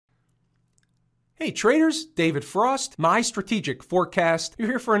Hey traders, David Frost, my strategic forecast. You're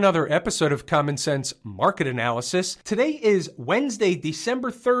here for another episode of Common Sense Market Analysis. Today is Wednesday,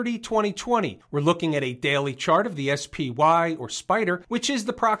 December 30, 2020. We're looking at a daily chart of the SPY or Spider, which is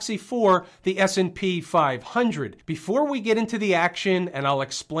the proxy for the S&P 500. Before we get into the action, and I'll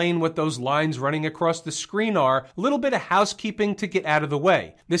explain what those lines running across the screen are, a little bit of housekeeping to get out of the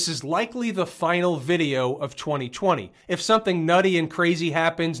way. This is likely the final video of 2020. If something nutty and crazy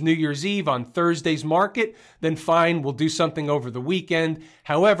happens New Year's Eve on Thursday's market, then fine, we'll do something over the weekend.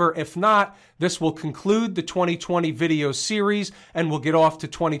 However, if not, this will conclude the 2020 video series and we'll get off to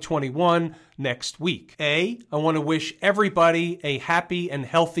 2021 next week. I want to wish everybody a happy and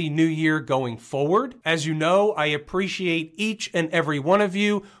healthy new year going forward. As you know, I appreciate each and every one of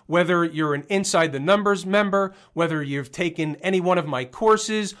you, whether you're an Inside the Numbers member, whether you've taken any one of my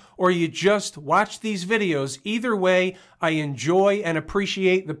courses, or you just watch these videos. Either way, I enjoy and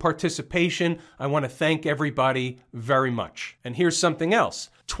appreciate the participation. I want to thank everybody very much. And here's something else.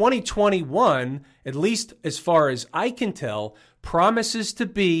 2021, at least as far as I can tell, promises to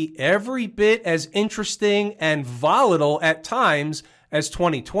be every bit as interesting and volatile at times as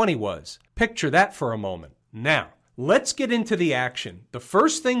 2020 was. Picture that for a moment. Now, let's get into the action. The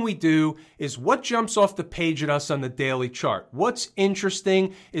first thing we do is what jumps off the page at us on the daily chart. What's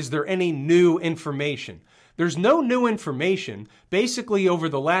interesting? Is there any new information? There's no new information. Basically, over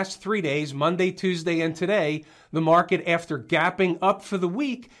the last 3 days, Monday, Tuesday, and today, the market, after gapping up for the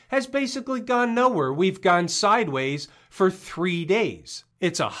week, has basically gone nowhere. We've gone sideways for 3 days.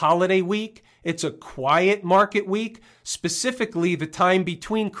 It's a holiday week. It's a quiet market week. Specifically, the time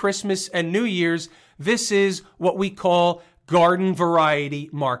between Christmas and New Year's, this is what we call garden variety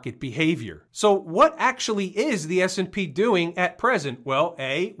market behavior. So what actually is the S&P doing at present? Well,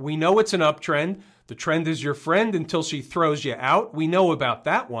 we know it's an uptrend. The trend is your friend until she throws you out. We know about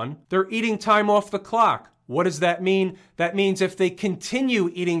that one. They're eating time off the clock. What does that mean? That means if they continue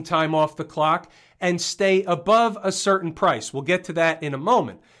eating time off the clock and stay above a certain price, we'll get to that in a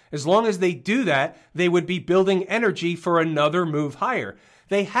moment. As long as they do that, they would be building energy for another move higher.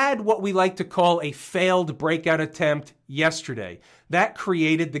 They had what we like to call a failed breakout attempt yesterday. That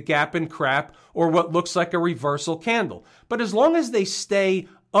created the gap and crap, or what looks like a reversal candle. But as long as they stay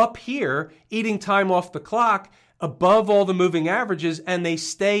up here, eating time off the clock, above all the moving averages, and they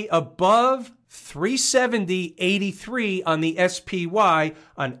stay above 370.83 on the SPY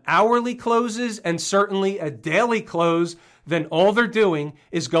on hourly closes and certainly a daily close, then all they're doing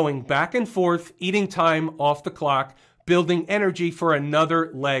is going back and forth, eating time off the clock, building energy for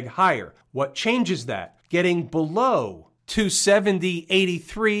another leg higher. What changes that? Getting below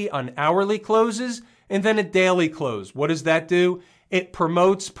 270.83 on hourly closes and then a daily close. What does that do? It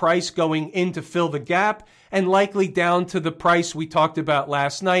promotes price going in to fill the gap and likely down to the price we talked about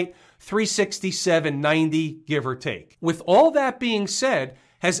last night, 367.90, give or take. With all that being said,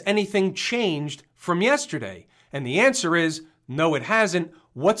 has anything changed from yesterday? And the answer is no, it hasn't.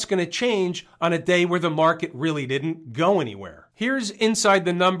 What's going to change on a day where the market really didn't go anywhere? Here's Inside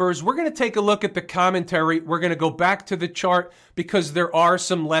the Numbers. We're going to take a look at the commentary. We're going to go back to the chart because there are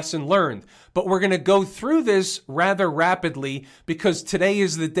some lessons learned. But we're going to go through this rather rapidly because today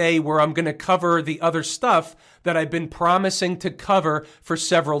is the day where I'm going to cover the other stuff that I've been promising to cover for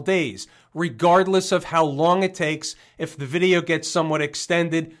several days. Regardless of how long it takes, if the video gets somewhat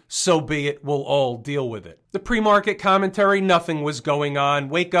extended, so be it, we'll all deal with it. The pre-market commentary, nothing was going on.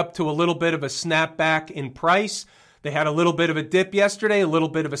 Wake up to a little bit of a snapback in price. They had a little bit of a dip yesterday, a little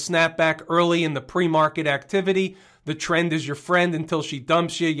bit of a snapback early in the pre-market activity. The trend is your friend until she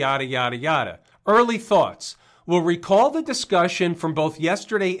dumps you, yada, yada, yada. Early thoughts. We'll recall the discussion from both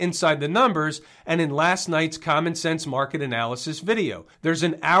yesterday Inside the Numbers and in last night's Common Sense Market Analysis video. There's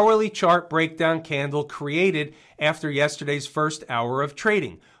an hourly chart breakdown candle created after yesterday's first hour of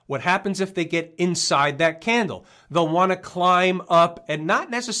trading. What happens if they get inside that candle? They'll want to climb up and not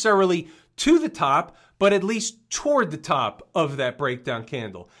necessarily to the top, but at least toward the top of that breakdown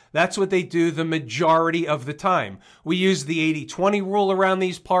candle. That's what they do the majority of the time. We use the 80-20 rule around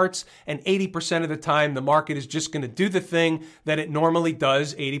these parts, and 80% of the time, the market is just going to do the thing that it normally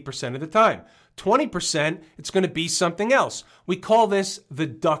does 80% of the time. 20%, it's going to be something else. We call this the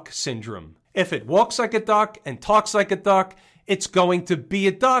duck syndrome. If it walks like a duck and talks like a duck, it's going to be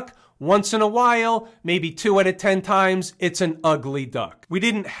a duck. Once in a while, maybe 2 out of 10 times, it's an ugly duck. We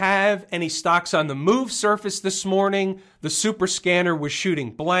didn't have any stocks on the move surface this morning. The super scanner was shooting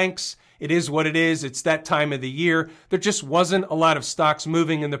blanks. It is what it is. It's that time of the year. There just wasn't a lot of stocks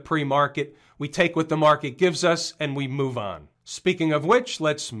moving in the pre-market. We take what the market gives us and we move on. Speaking of which,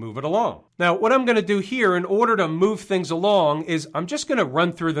 let's move it along. Now, what I'm going to do here in order to move things along is I'm just going to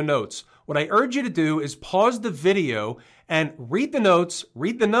run through the notes. What I urge you to do is pause the video and read the notes,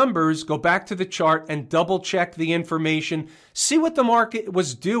 read the numbers, go back to the chart and double check the information, see what the market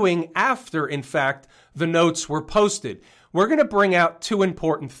was doing after, in fact, the notes were posted. We're going to bring out two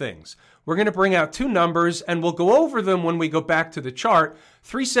important things. We're going to bring out two numbers and we'll go over them when we go back to the chart.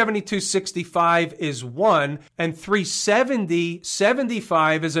 372.65 is one and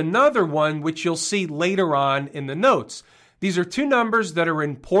 370.75 is another one, which you'll see later on in the notes. These are two numbers that are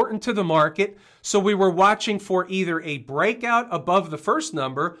important to the market. So we were watching for either a breakout above the first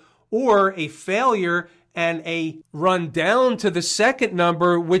number or a failure and a run down to the second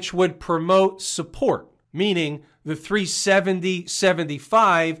number, which would promote support, meaning the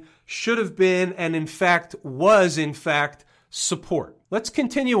 370.75 should have been and in fact was support. Let's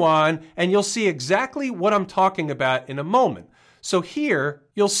continue on and you'll see exactly what I'm talking about in a moment. So here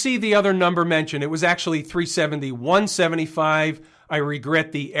you'll see the other number mentioned. It was actually 371.75. I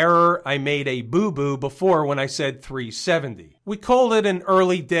regret the error. I made a boo-boo before when I said 370. We called it an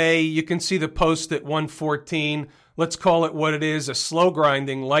early day. You can see the post at 114. Let's call it what it is, a slow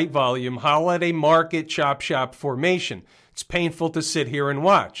grinding, light volume, holiday market chop shop formation. It's painful to sit here and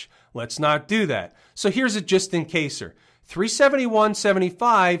watch. Let's not do that. So here's a just in caser.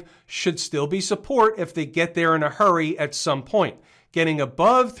 371.75 should still be support if they get there in a hurry at some point. Getting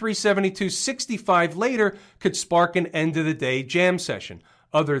above 372.65 later could spark an end of the day jam session.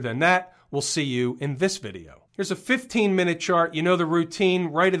 Other than that, we'll see you in this video. Here's a 15-minute chart. You know the routine.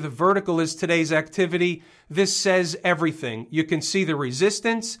 Right of the vertical is today's activity. This says everything. You can see the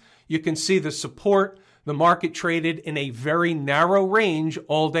resistance. You can see the support. The market traded in a very narrow range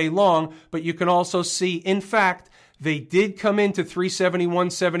all day long, but you can also see, in fact, they did come into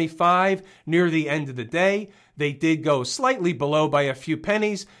 371.75 near the end of the day. They did go slightly below by a few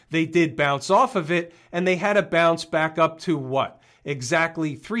pennies. They did bounce off of it, and they had to bounce back up to what?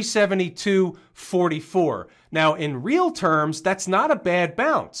 Exactly 372.44. Now, in real terms, that's not a bad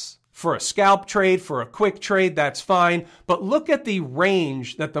bounce. For a scalp trade, for a quick trade, that's fine. But look at the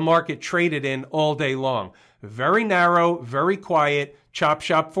range that the market traded in all day long. Very narrow, very quiet, chop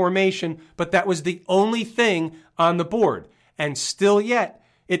shop formation, but that was the only thing on the board. And still yet,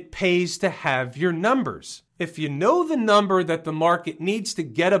 it pays to have your numbers. If you know the number that the market needs to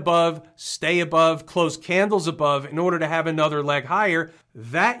get above, stay above, close candles above in order to have another leg higher,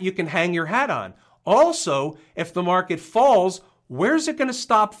 that you can hang your hat on. Also, if the market falls, where's it going to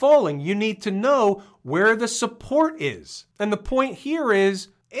stop falling? You need to know where the support is. And the point here is,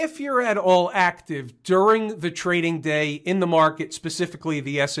 if you're at all active during the trading day in the market, specifically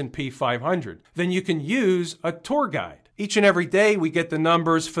the S&P 500, then you can use a tour guide. Each and every day we get the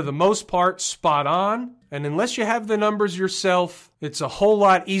numbers for the most part spot on. And unless you have the numbers yourself, it's a whole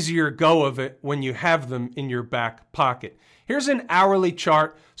lot easier go of it when you have them in your back pocket. Here's an hourly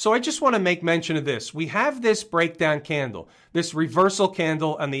chart. So I just want to make mention of this. We have this breakdown candle, this reversal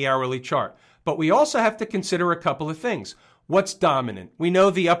candle on the hourly chart. But we also have to consider a couple of things. What's dominant? We know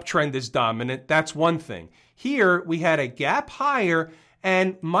the uptrend is dominant. That's one thing. Here we had a gap higher,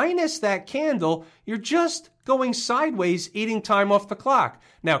 and minus that candle, you're just going sideways, eating time off the clock.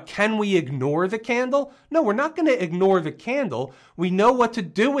 Now, can we ignore the candle? No, we're not going to ignore the candle. We know what to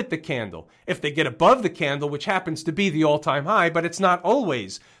do with the candle. If they get above the candle, which happens to be the all-time high, but it's not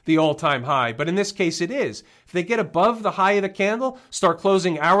always the all-time high, but in this case it is. If they get above the high of the candle, start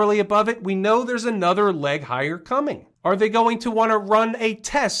closing hourly above it, we know there's another leg higher coming. Are they going to want to run a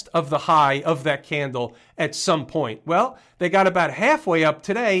test of the high of that candle at some point? Well, they got about halfway up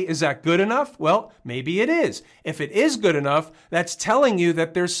today. Is that good enough? Well, maybe it is. If it is good enough, that's telling you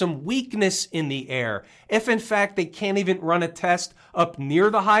that there's some weakness in the air. If in fact they can't even run a test up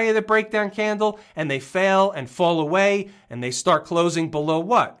near the high of the breakdown candle and they fail and fall away and they start closing below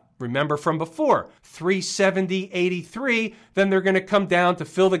what? Remember from before, 370.83, then they're going to come down to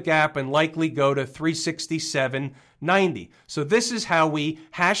fill the gap and likely go to 367.90. So this is how we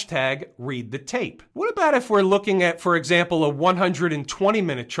hashtag read the tape. What about if we're looking at, for example, a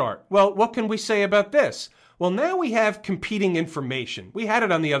 120-minute chart? Well, what can we say about this? Well, now we have competing information. We had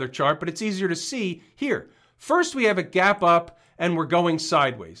it on the other chart, but it's easier to see here. First, we have a gap up and we're going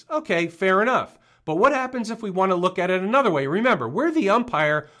sideways. Okay, fair enough. But what happens if we want to look at it another way? Remember, we're the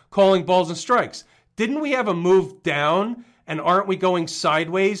umpire calling balls and strikes. Didn't we have a move down and aren't we going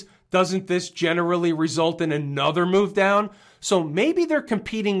sideways? Doesn't this generally result in another move down? So maybe they're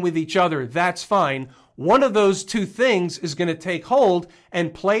competing with each other. That's fine. One of those two things is going to take hold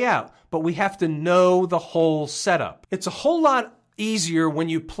and play out. But we have to know the whole setup. It's a whole lot easier when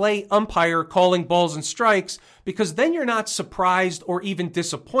you play umpire calling balls and strikes, because then you're not surprised or even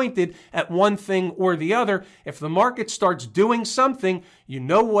disappointed at one thing or the other. If the market starts doing something, you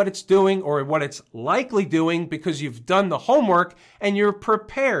know what it's doing or what it's likely doing because you've done the homework and you're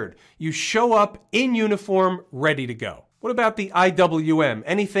prepared. You show up in uniform, ready to go. What about the IWM?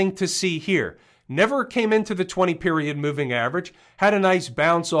 Anything to see here? Never came into the 20-period moving average, had a nice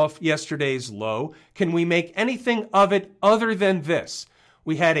bounce off yesterday's low. Can we make anything of it other than this?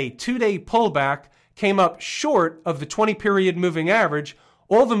 We had a 2-day pullback, came up short of the 20-period moving average.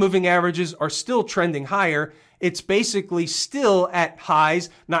 All the moving averages are still trending higher. It's basically still at highs,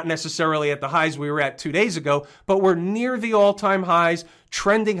 not necessarily at the highs we were at 2 days ago, but we're near the all-time highs,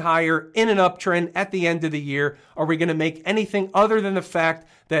 trending higher in an uptrend at the end of the year. Are we going to make anything other than the fact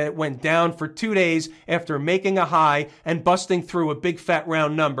that it went down for 2 days after making a high and busting through a big fat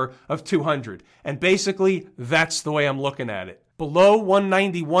round number of 200? And basically, that's the way I'm looking at it. Below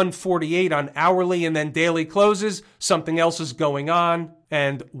 191.48 on hourly and then daily closes, something else is going on,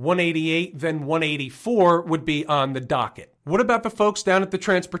 and 188, then 184 would be on the docket. What about the folks down at the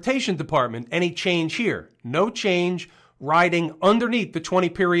transportation department? Any change here? No change. Riding underneath the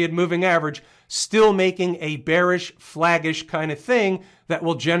 20-period moving average, still making a bearish, flaggish kind of thing that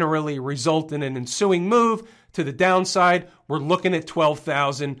will generally result in an ensuing move to the downside. We're looking at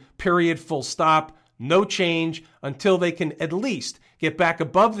 12,000, period, full stop. No change until they can at least get back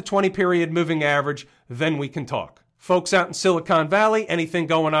above the 20-period moving average. Then we can talk. Folks out in Silicon Valley, anything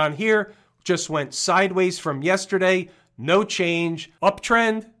going on here? Just went sideways from yesterday. No change.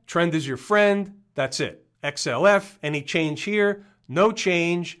 Uptrend. Trend is your friend. That's it. XLF, any change here? No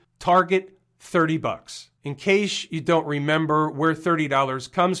change. Target, $30. In case you don't remember where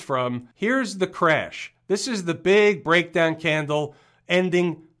 $30 comes from, here's the crash. This is the big breakdown candle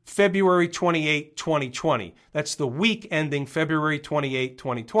ending February 28, 2020. That's the week ending February 28,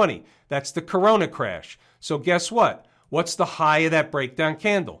 2020. That's the Corona crash. So guess what? What's the high of that breakdown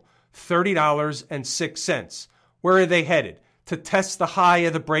candle? $30.06. Where are they headed? To test the high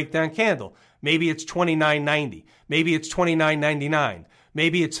of the breakdown candle. Maybe it's $29.90. Maybe it's $29.99.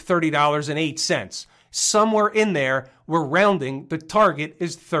 Maybe it's $30.08. Somewhere in there, we're rounding, the target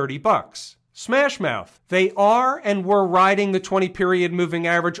is $30. Smash mouth. They are and were riding the 20-period moving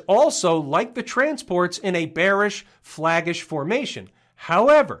average also, like the transports, in a bearish, flaggish formation.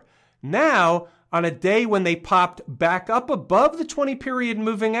 However, now, on a day when they popped back up above the 20-period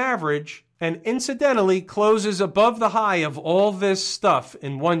moving average and incidentally closes above the high of all this stuff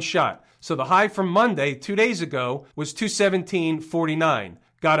in one shot. So the high from Monday, 2 days ago, was 217.49.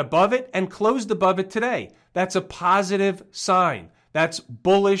 Got above it and closed above it today. That's a positive sign. That's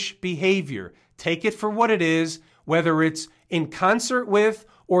bullish behavior. Take it for what it is, whether it's in concert with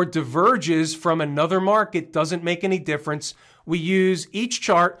or diverges from another market, doesn't make any difference. We use each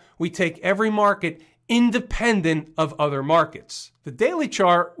chart, we take every market independent of other markets. The daily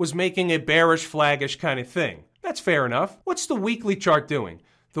chart was making a bearish, flaggish kind of thing. That's fair enough. What's the weekly chart doing?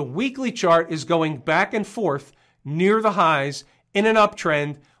 The weekly chart is going back and forth near the highs in an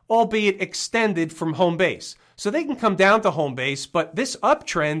uptrend, albeit extended from home base. So they can come down to home base, but this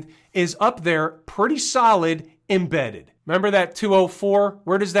uptrend is up there pretty solid, embedded. Remember that 204?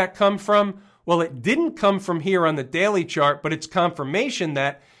 Where does that come from? Well, it didn't come from here on the daily chart, but it's confirmation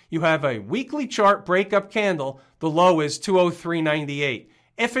that you have a weekly chart breakup candle. The low is 203.98.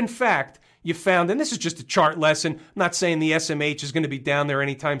 If in fact you found, and this is just a chart lesson, I'm not saying the SMH is going to be down there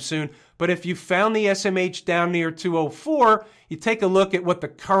anytime soon, but if you found the SMH down near 204, you take a look at what the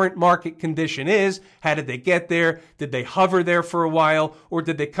current market condition is. How did they get there? Did they hover there for a while, or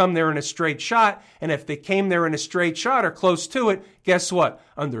did they come there in a straight shot? And if they came there in a straight shot or close to it, guess what?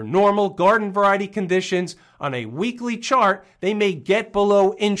 Under normal garden variety conditions, on a weekly chart, they may get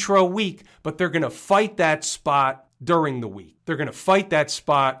below intra week, but they're going to fight that spot during the week. They're going to fight that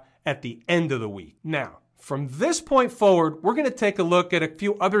spot at the end of the week. Now, from this point forward, we're going to take a look at a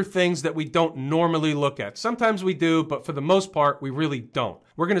few other things that we don't normally look at. Sometimes we do, but for the most part, we really don't.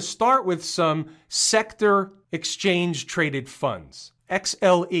 We're going to start with some sector exchange traded funds.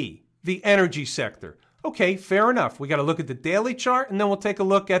 XLE, the energy sector. Okay, fair enough. We got to look at the daily chart, and then we'll take a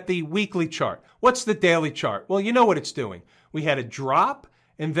look at the weekly chart. What's the daily chart? Well, you know what it's doing. We had a drop,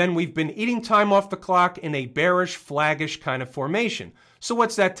 and then we've been eating time off the clock in a bearish, flaggish kind of formation. So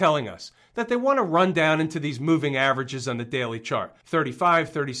what's that telling us? That they want to run down into these moving averages on the daily chart. $35,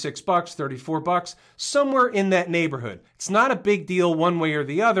 $36, $34, somewhere in that neighborhood. It's not a big deal one way or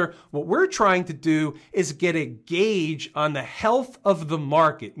the other. What we're trying to do is get a gauge on the health of the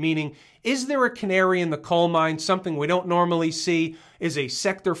market, meaning, is there a canary in the coal mine, something we don't normally see? Is a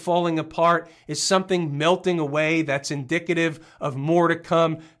sector falling apart? Is something melting away that's indicative of more to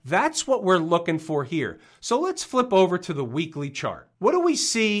come? That's what we're looking for here. So let's flip over to the weekly chart. What do we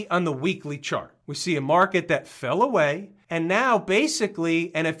see on the weekly chart? We see a market that fell away, and now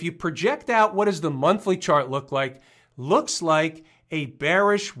basically, and if you project out what does the monthly chart look like, looks like a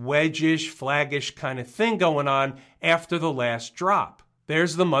bearish, wedgish, flaggish kind of thing going on after the last drop.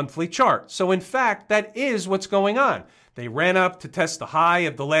 There's the monthly chart. So in fact, that is what's going on. They ran up to test the high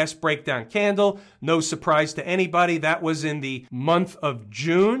of the last breakdown candle. No surprise to anybody. That was in the month of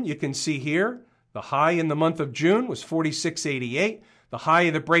June. You can see here, the high in the month of June was 46.88. The high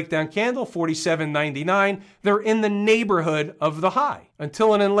of the breakdown candle, 47.99. They're in the neighborhood of the high.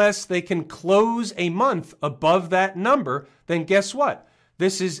 Until and unless they can close a month above that number, then guess what?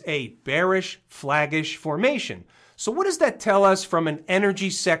 This is a bearish, flaggish formation. So what does that tell us from an energy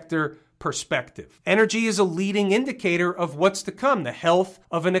sector perspective? Energy is a leading indicator of what's to come, the health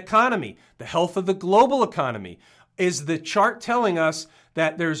of an economy, the health of the global economy. Is the chart telling us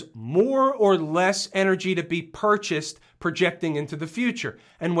that there's more or less energy to be purchased projecting into the future?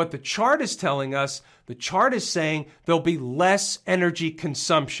 And what the chart is telling us, the chart is saying there'll be less energy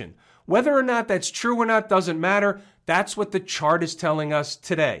consumption. Whether or not that's true or not doesn't matter. That's what the chart is telling us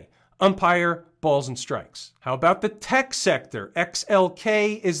today. Umpire, balls and strikes. How about the tech sector?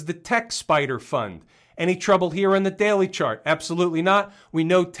 XLK is the tech spider fund. Any trouble here on the daily chart? Absolutely not. We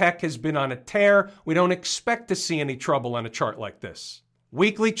know tech has been on a tear. We don't expect to see any trouble on a chart like this.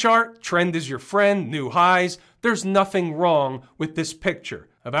 Weekly chart, trend is your friend, new highs. There's nothing wrong with this picture.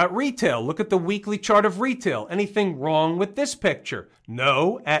 About retail, look at the weekly chart of retail. Anything wrong with this picture?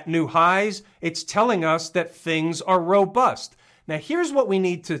 No, at new highs, it's telling us that things are robust. Now here's what we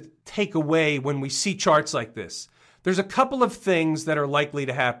need to take away when we see charts like this. There's a couple of things that are likely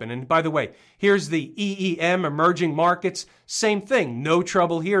to happen. And by the way, here's the EEM, emerging markets. Same thing. No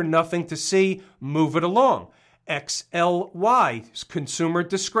trouble here, nothing to see. Move it along. XLY, consumer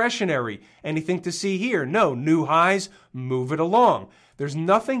discretionary. Anything to see here? No. New highs, move it along. There's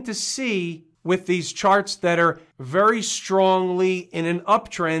nothing to see with these charts that are very strongly in an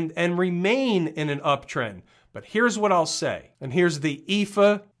uptrend and remain in an uptrend. But here's what I'll say. And here's the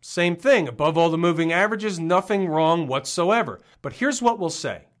EFA, same thing. Above all the moving averages, nothing wrong whatsoever. But here's what we'll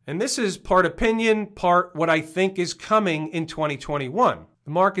say. And this is part opinion, part what I think is coming in 2021.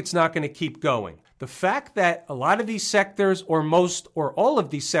 The market's not going to keep going. The fact that a lot of these sectors, or most or all of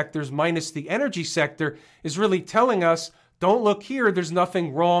these sectors minus the energy sector, is really telling us, don't look here, there's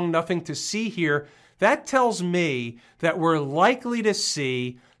nothing wrong, nothing to see here. That tells me that we're likely to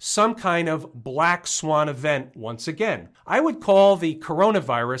see some kind of black swan event once again. I would call the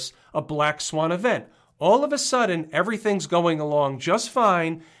coronavirus a black swan event. All of a sudden, everything's going along just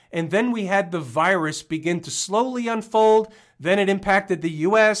fine, and then we had the virus begin to slowly unfold. Then it impacted the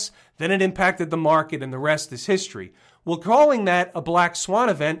U.S., then it impacted the market, and the rest is history. We're calling that a black swan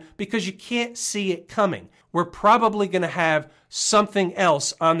event because you can't see it coming. We're probably going to have something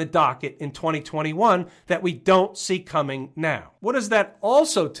else on the docket in 2021 that we don't see coming now. What does that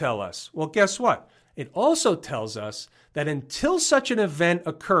also tell us? Well, guess what? It also tells us that until such an event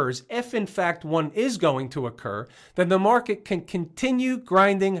occurs, if in fact one is going to occur, then the market can continue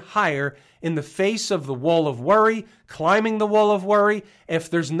grinding higher in the face of the wall of worry, climbing the wall of worry. If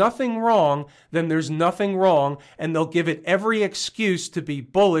there's nothing wrong, then there's nothing wrong, and they'll give it every excuse to be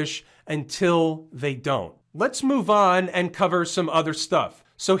bullish until they don't. Let's move on and cover some other stuff.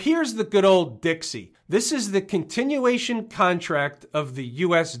 So here's the good old Dixie. This is the continuation contract of the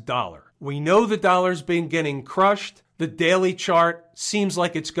US dollar. We know the dollar's been getting crushed. The daily chart seems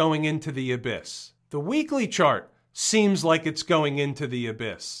like it's going into the abyss. The weekly chart seems like it's going into the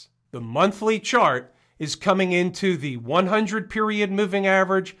abyss. The monthly chart is coming into the 100 period moving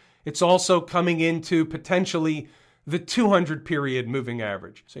average. It's also coming into potentially the 200 period moving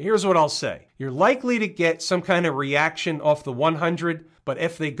average. So here's what I'll say. You're likely to get some kind of reaction off the 100, but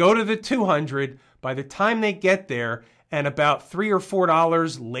if they go to the 200, by the time they get there, and about $3 or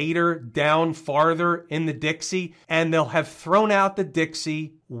 $4 later down farther in the Dixie, and they'll have thrown out the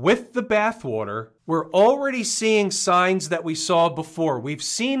Dixie with the bathwater. We're already seeing signs that we saw before. We've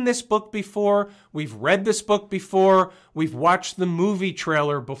seen this book before. We've read this book before. We've watched the movie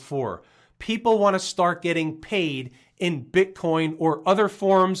trailer before. People want to start getting paid in Bitcoin or other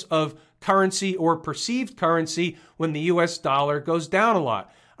forms of currency or perceived currency when the US dollar goes down a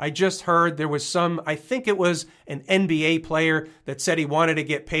lot. I just heard there was I think it was an NBA player that said he wanted to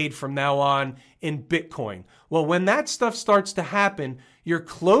get paid from now on in Bitcoin. Well, when that stuff starts to happen, you're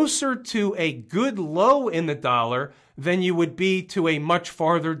closer to a good low in the dollar than you would be to a much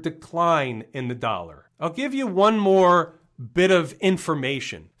farther decline in the dollar. I'll give you one more bit of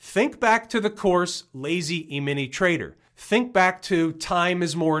information. Think back to the course Lazy E-mini Trader. Think back to time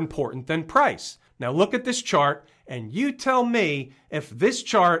is more important than price. Now look at this chart and you tell me if this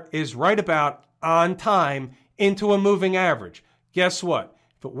chart is right about on time into a moving average. Guess what?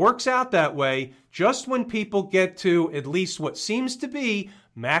 If it works out that way, just when people get to at least what seems to be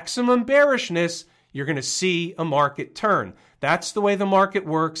maximum bearishness, you're going to see a market turn. That's the way the market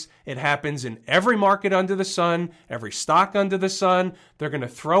works. It happens in every market under the sun, every stock under the sun. They're going to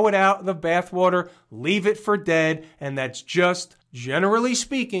throw it out in the bathwater, leave it for dead, and that's just, generally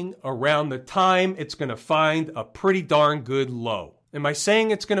speaking, around the time it's going to find a pretty darn good low. Am I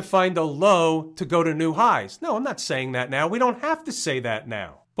saying it's going to find a low to go to new highs? No, I'm not saying that now. We don't have to say that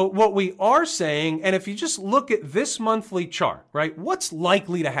now. But what we are saying, and if you just look at this monthly chart, right, what's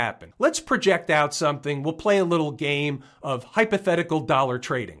likely to happen? Let's project out something. We'll play a little game of hypothetical dollar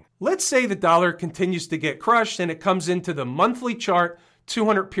trading. Let's say the dollar continues to get crushed and it comes into the monthly chart,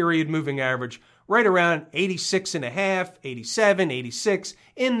 200 period moving average, right around 86.5, 87, 86,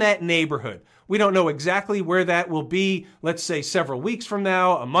 in that neighborhood. We don't know exactly where that will be, let's say several weeks from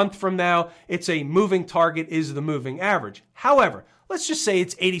now, a month from now. It's a moving target is the moving average. However, let's just say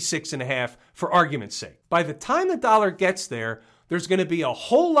it's 86.5 for argument's sake. By the time the dollar gets there, there's going to be a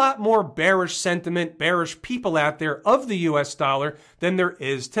whole lot more bearish sentiment, bearish people out there of the US dollar than there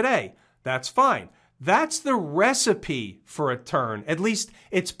is today. That's fine. That's the recipe for a turn. At least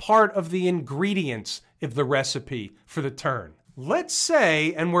it's part of the ingredients of the recipe for the turn. Let's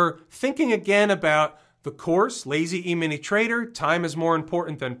say, and we're thinking again about the course, Lazy E-mini Trader, time is more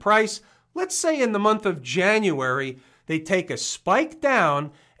important than price. Let's say in the month of January, they take a spike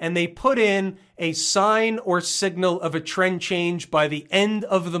down and they put in a sign or signal of a trend change by the end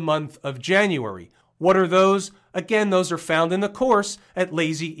of the month of January. What are those? Again, those are found in the course at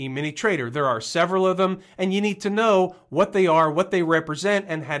Lazy E-mini Trader. There are several of them, and you need to know what they are, what they represent,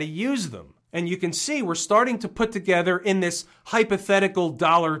 and how to use them. And you can see we're starting to put together in this hypothetical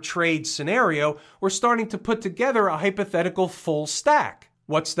dollar trade scenario, we're starting to put together a hypothetical full stack.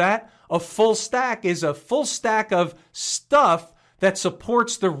 What's that? A full stack is a full stack of stuff that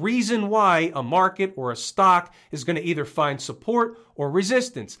supports the reason why a market or a stock is going to either find support or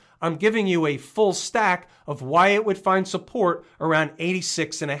resistance. I'm giving you a full stack of why it would find support around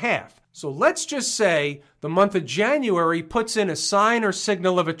 86.5. So let's just say the month of January puts in a sign or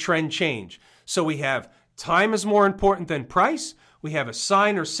signal of a trend change. So we have time is more important than price. We have a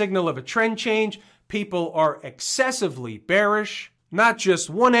sign or signal of a trend change. People are excessively bearish. Not just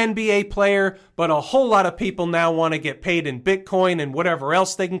one NBA player, but a whole lot of people now want to get paid in Bitcoin and whatever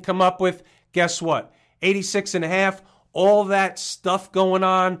else they can come up with. Guess what? 86.5, all that stuff going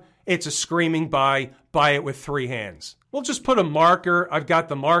on, it's a screaming buy. Buy it with three hands. We'll just put a marker. I've got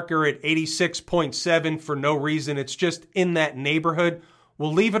the marker at 86.7 for no reason. It's just in that neighborhood.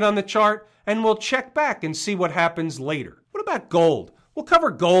 We'll leave it on the chart and we'll check back and see what happens later. What about gold? We'll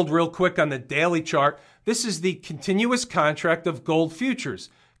cover gold real quick on the daily chart. This is the continuous contract of gold futures.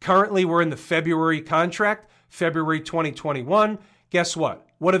 Currently, we're in the February contract, February 2021. Guess what?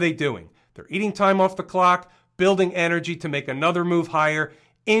 What are they doing? They're eating time off the clock, building energy to make another move higher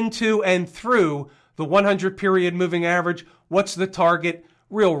into and through the 100 period moving average. What's the target?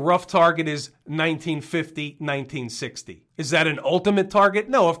 Real rough target is 1950, 1960. Is that an ultimate target?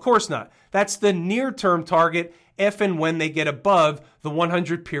 No, of course not. That's the near-term target if and when they get above the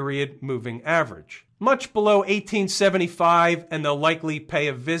 100 period moving average. Much below 1875, and they'll likely pay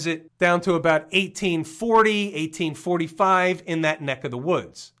a visit down to about 1840, 1845 in that neck of the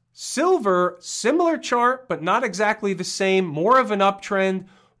woods. Silver, similar chart, but not exactly the same. More of an uptrend,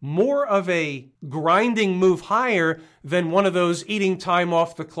 more of a grinding move higher than one of those eating time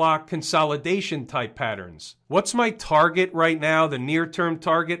off the clock consolidation type patterns. What's my target right now, the near-term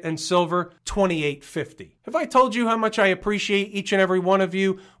target in silver? 28.50. Have I told you how much I appreciate each and every one of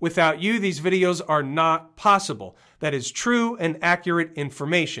you? Without you, these videos are not possible. That is true and accurate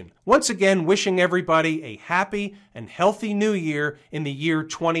information. Once again, wishing everybody a happy and healthy new year in the year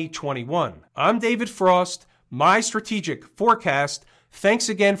 2021. I'm David Frost, my strategic forecast. Thanks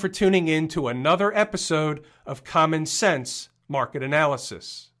again for tuning in to another episode of Common Sense Market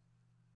Analysis.